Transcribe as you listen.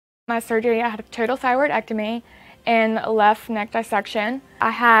My surgery, I had a total thyroidectomy and a left neck dissection. I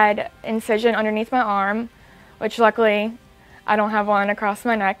had incision underneath my arm, which luckily I don't have one across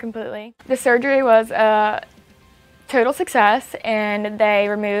my neck completely. The surgery was a total success and they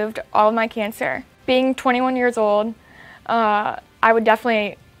removed all of my cancer. Being 21 years old, I would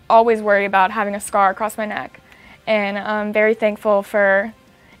definitely always worry about having a scar across my neck. And I'm very thankful for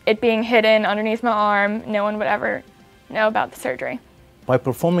it being hidden underneath my arm. No one would ever know about the surgery. By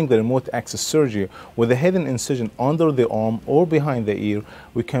performing the remote access surgery with a hidden incision under the arm or behind the ear,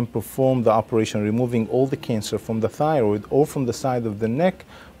 we can perform the operation removing all the cancer from the thyroid or from the side of the neck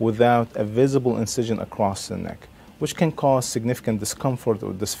without a visible incision across the neck, which can cause significant discomfort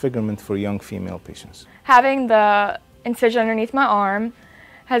or disfigurement for young female patients. Having the incision underneath my arm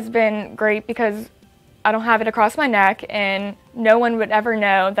has been great because I don't have it across my neck and no one would ever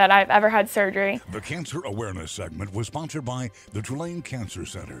know that I've ever had surgery. The Cancer Awareness segment was sponsored by the Tulane Cancer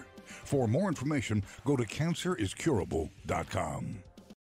Center. For more information, go to canceriskcurable.com.